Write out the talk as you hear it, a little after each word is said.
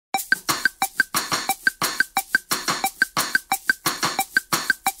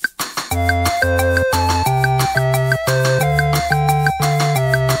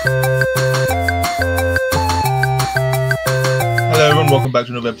welcome back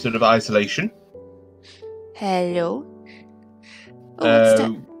to another episode of Iceolation. Hello. Oh, what's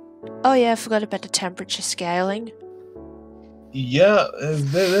that? Oh yeah, I forgot about the temperature scaling. Yeah,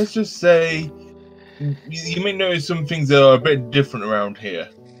 let's just say you may notice some things that are a bit different around here.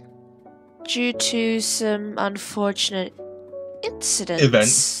 Due to some unfortunate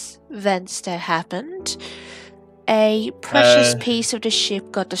events that happened, a precious piece of the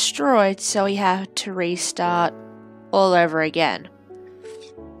ship got destroyed, so we had to restart all over again.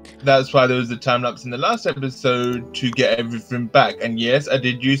 That's why there was a time lapse in the last episode to get everything back. And yes, I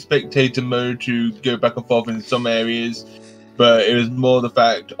did use spectator mode to go back and forth in some areas, but it was more the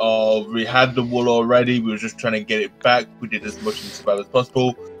fact of we had the wool already. We were just trying to get it back. We did as much in survival as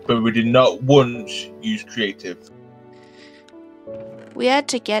possible, but we did not once use creative. We had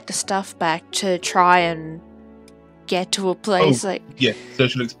to get the stuff back to try and get to a place yeah,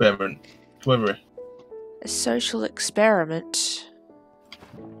 social experiment. Come over here. A social experiment.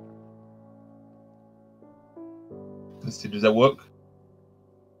 Let's see, does that work?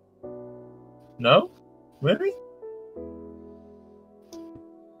 No? Really?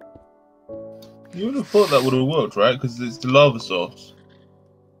 You would have thought that would have worked, right? Because it's the lava source.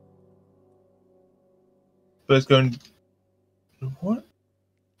 First going... What?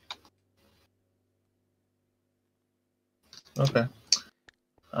 Okay.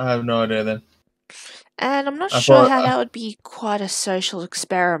 I have no idea then. And I'm not sure how that would be quite a social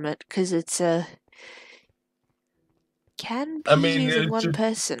experiment, because it's a... Can be using one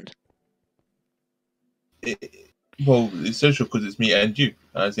person. Well, it's social because it's me and you.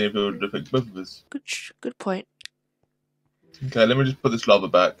 I see if it would affect both of us. Good point. Okay, let me just put this lava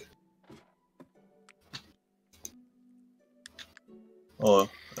back. Or,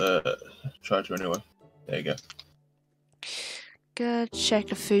 try to anyway. There you go. Gotta check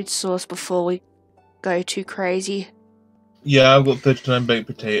the food source before we go too crazy. Yeah, I've got 39 baked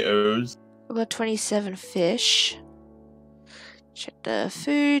potatoes. I've got 27 fish. Check the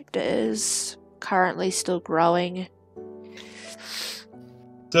food, is currently still growing.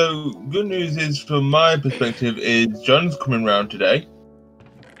 So, good news is, from my perspective, is John's coming round today.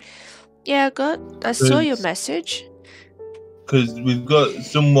 Yeah, I saw your message. Because we've got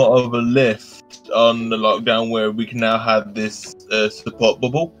somewhat of a lift on the lockdown where we can now have this support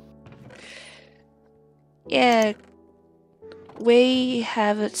bubble. Yeah, we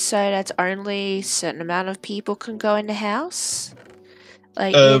have it so that only a certain amount of people can go in the house.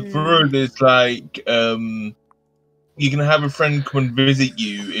 Like for us, it's like you can have a friend come and visit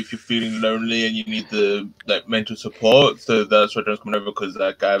you if you're feeling lonely and you need the mental support. So that's why John's coming over, because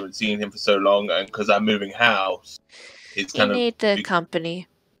I haven't seen him for so long, and because I'm moving house, it's kind of need the company.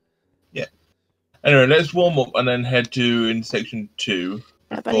 Yeah. Anyway, let's warm up and then head to intersection 2.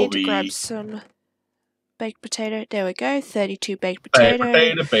 I need to grab some baked potato. There we go. 32 baked potato,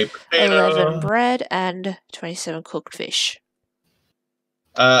 baked potato. 11 bread, and 27 cooked fish.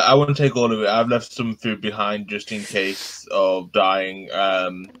 I won't take all of it. I've left some food behind just in case of dying.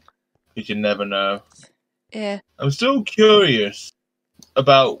 Because you never know. Yeah. I'm still curious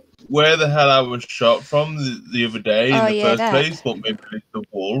about where the hell I was shot from the other day in the first place. What made me leave the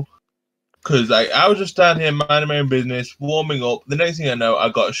wall? Because I was just down here minding my own business, warming up. The next thing I know, I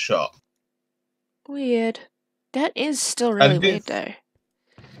got shot. Weird. That is still really weird, though.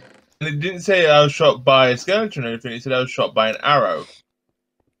 And it didn't say I was shot by a skeleton or anything. It said I was shot by an arrow.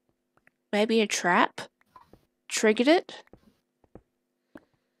 Maybe a trap triggered it?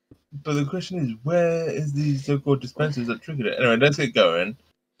 But the question is, where is the so-called dispensers that triggered it? Anyway, let's get going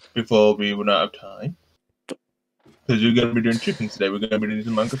before we run out of time. Because we're going to be doing chipping today. We're going to be doing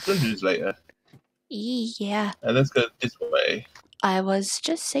some Minecraft dungeons later. Yeah. And let's go this way. I was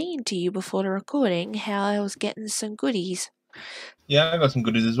just saying to you before the recording how I was getting some goodies. Yeah, I got some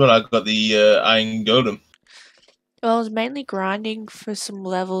goodies as well. I got the iron golem. Well, I was mainly grinding for some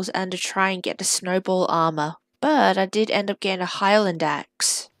levels and to try and get the snowball armor. But I did end up getting a Highland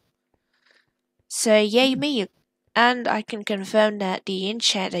axe. So, yay me. And I can confirm that the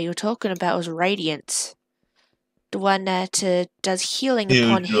enchant that you're talking about was Radiance. The one that does healing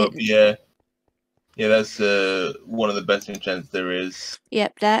upon hitting. Yeah. Yeah, that's one of the best enchants there is.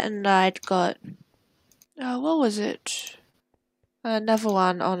 Yep, that, and I'd got... what was it? Another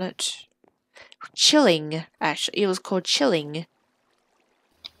one on it. Chilling, actually. It was called Chilling.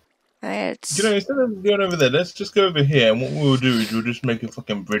 Instead of going over there, let's just go over here, and what we'll do is we'll just make a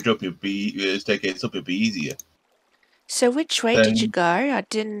fucking bridge up. It'll be staircase up. It'll be easier. So which way did you go? I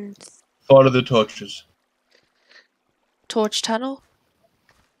didn't... Follow the torches. Torch tunnel?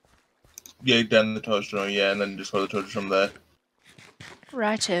 Yeah, down the torch tunnel, yeah, and then just follow the torches from there.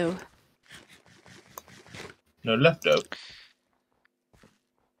 Righto. No, left out.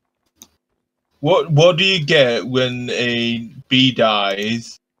 What do you get when a bee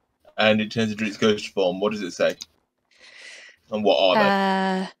dies and it turns into its ghost form? What does it say? And what are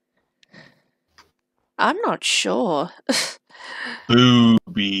they? I'm not sure.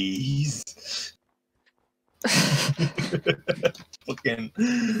 Boobies. Fucking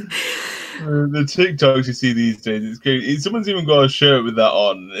the TikToks you see these days, it's crazy. Someone's even got a shirt with that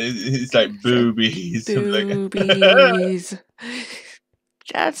on. It's like boobies. Boobies.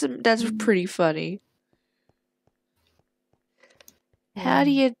 That's pretty funny. How do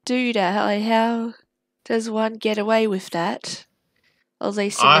you do that? Like, how does one get away with that? Or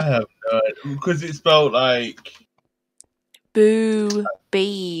they I have no idea, because it's spelled like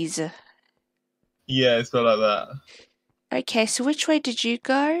boobies. Yeah, it's spelled like that. Okay, so which way did you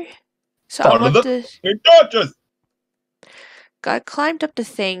go? So Follow the torches. I climbed up the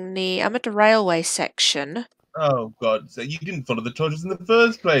thing I'm at the railway section. Oh god, so you didn't follow the torches in the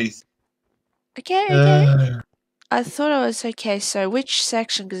first place. Okay. I thought I was okay, so which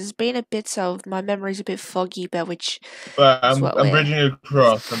section? Because it's been a bit, so my memory's a bit foggy about which. But I'm bridging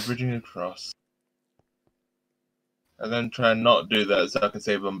across. I'm bridging across. And then try and not do that so I can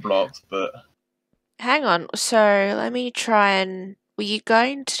save on blocks, but... Hang on, so let me try and... Were you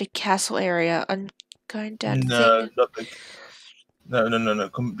going to the castle area? I'm going down No, no.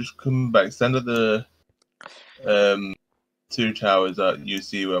 Just come back. Stand at the 2 towers that you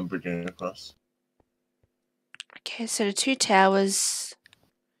see where I'm bridging across. Okay, so the 2 towers...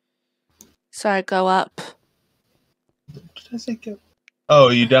 So I go up. Did I say go? Oh,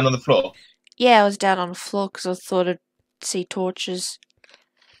 are you down on the floor? Yeah, I was down on the floor because I thought I'd see torches.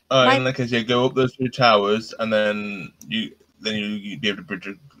 In that case, yeah, go up those 2 towers, and then you'd be able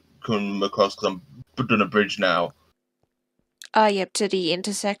to come across, because I'm doing a bridge now. Oh, yep, to the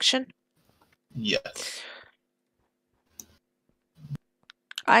intersection? Yes.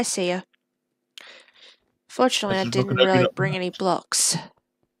 I see ya. Fortunately, I didn't really bring any blocks.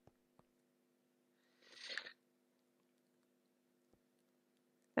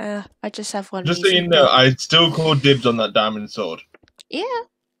 I just have one. Just so you know, I still call dibs on that diamond sword. Yeah,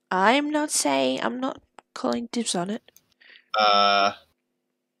 I'm not calling dibs on it. Well,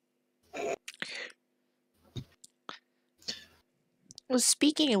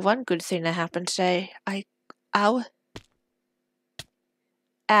 speaking of one good thing that happened today, ow.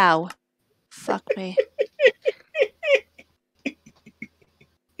 Fuck me.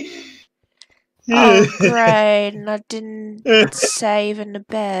 Oh, great, and I didn't save in the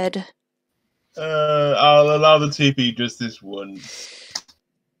bed. I'll allow the TP just this once.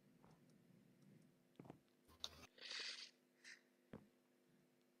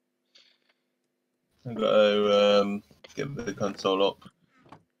 I've got to get the console up.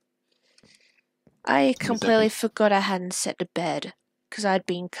 I completely forgot I hadn't set the bed, because I'd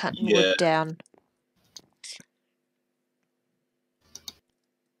been cutting wood down.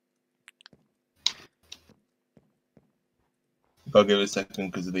 I'll give it a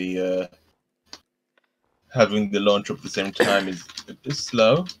second because of the having the launch up at the same time is a bit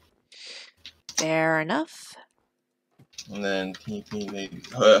slow. Fair enough. And then TP,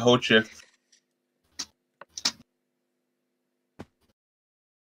 hold shift